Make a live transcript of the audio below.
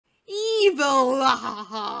evil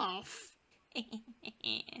laugh.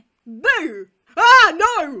 Boo! Ah,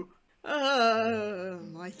 no!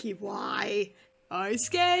 Mikey, why? I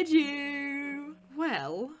scared you.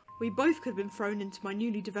 Well, we both could have been thrown into my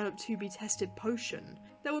newly developed to-be-tested potion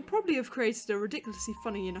that would probably have created a ridiculously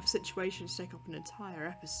funny enough situation to take up an entire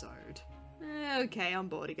episode. Okay, I'm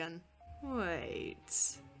bored again.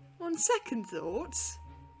 Wait. On second thought...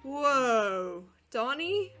 Whoa.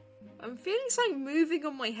 Donnie? I'm feeling something moving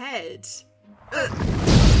on my head.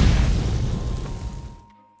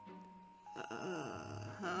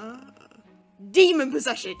 Demon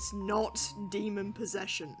possession! It's not demon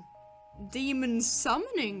possession. Demon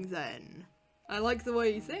summoning, then. I like the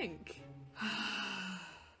way you think.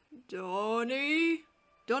 Donnie?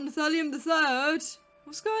 Donathellium III?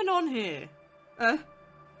 What's going on here?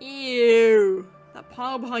 Ew. That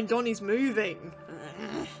pile behind Donnie's moving.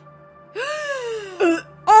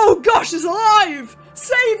 Oh gosh, it's alive!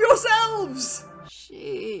 Save yourselves!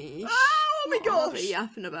 Sheesh. Oh my gosh! What are they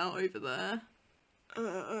yapping about over there?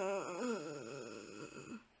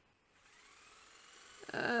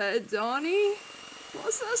 Donnie?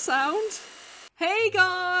 What's that sound? Hey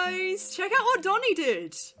guys! Check out what Donnie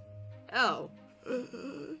did! Oh. Do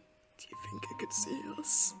you think I could see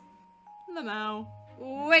us? Lamau.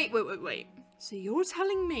 Wait. So you're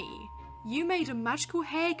telling me you made a magical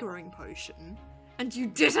hair growing potion and you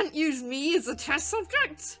didn't use me as a test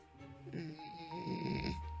subject?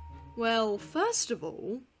 Well, first of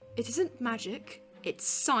all, it isn't magic, it's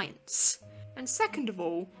science. And second of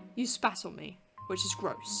all, you spat on me, which is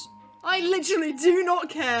gross. I literally do not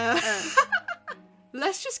care.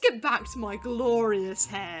 Let's just get back to my glorious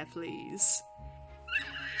hair, please.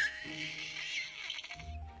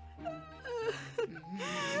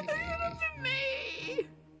 It could have been me!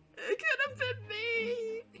 It could have been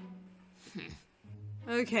me!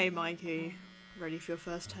 Okay, Mikey. Ready for your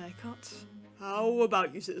first haircut? How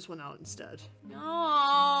about you sit this one out instead?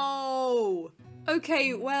 No!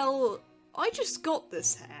 Okay, well, I just got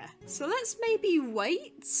this hair, so let's maybe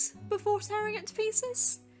wait before tearing it to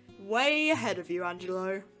pieces? Way ahead of you,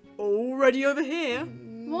 Angelo. Already over here.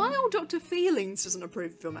 While Dr. Feelings doesn't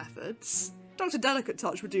approve of your methods, Dr. Delicate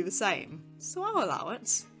Touch would do the same, so I'll allow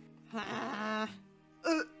it.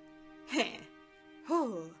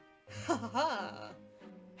 Ooh.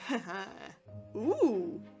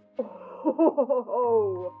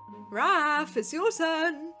 Raph, it's your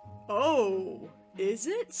turn. Oh, is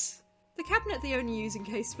it? The cabinet they only use in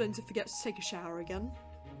case Splinter forgets to take a shower again.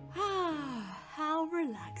 Ah, how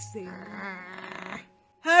relaxing.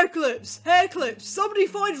 Hair clips! Hair clips! Somebody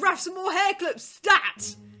find Raph some more hair clips!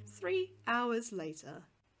 Stat! 3 hours later.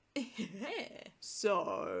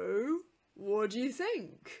 So, what do you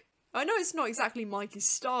think? I know it's not exactly Mikey's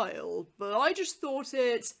style, but I just thought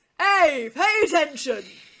it... Hey, pay attention!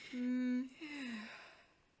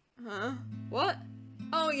 Huh? What?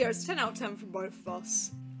 Oh yeah, it's 10 out of 10 from both of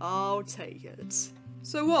us. I'll take it.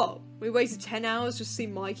 So what? We waited 10 hours just to see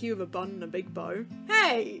Mikey with a bun and a big bow?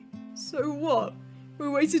 Hey! So what? We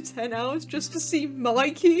waited 10 hours just to see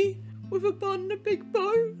Mikey with a bun and a big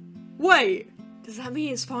bow? Wait, does that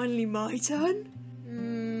mean it's finally my turn?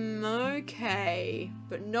 Okay.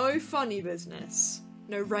 But no funny business.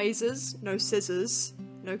 No razors, no scissors,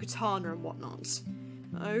 no katana and whatnot.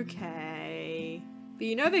 Okay. But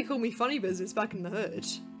you know they called me funny business back in the hood.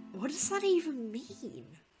 What does that even mean?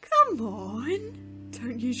 Come on.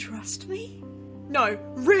 Don't you trust me? No,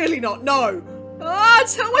 really not, no. Ah,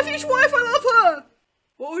 tell my future wife I love her!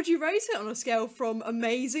 What would you rate it on a scale from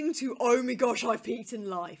amazing to oh my gosh, I've peaked in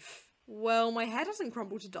life? Well, my head hasn't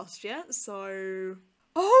crumbled to dust yet, so...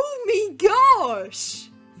 Oh me gosh!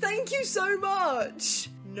 Thank you so much!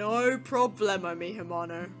 No problemo, mi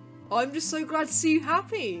hermano. I'm just so glad to see you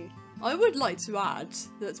happy. I would like to add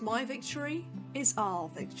that my victory is our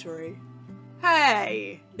victory.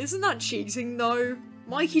 Hey! Isn't that cheating though?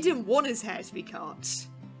 Mikey didn't want his hair to be cut.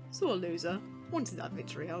 Sore loser. Wanted that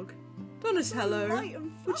victory hug. Donatello,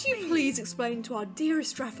 would you please explain to our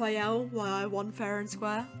dearest Raphael why I won fair and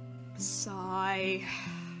square? Sigh.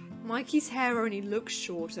 Mikey's hair only looks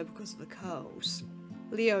shorter because of the curls.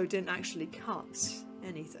 Leo didn't actually cut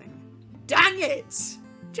anything. Dang it!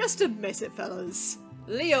 Just admit it, fellas.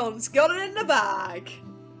 Leon's got it in the bag.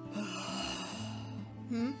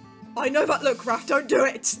 I know that look, Raph, don't do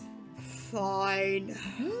it! Fine.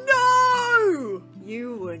 No!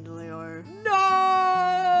 You win, Leo. No!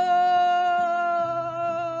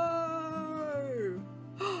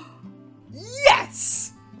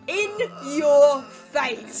 Yes! In your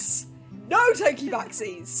face! No takey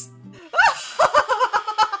backsies!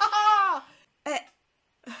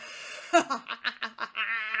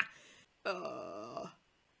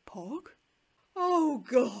 Pog? Oh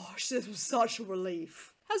gosh, this was such a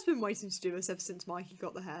relief. Has been waiting to do this ever since Mikey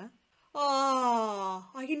got the hair. Ah,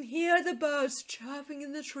 I can hear the birds chirping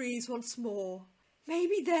in the trees once more.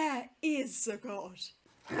 Maybe there is a god.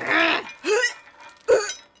 Gonna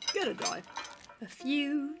die. A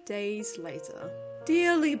few days later.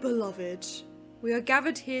 Dearly beloved, we are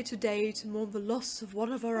gathered here today to mourn the loss of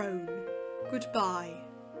one of our own. Goodbye,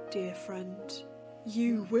 dear friend.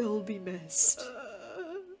 You will be missed.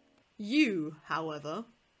 You, however,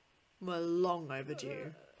 were long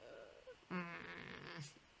overdue.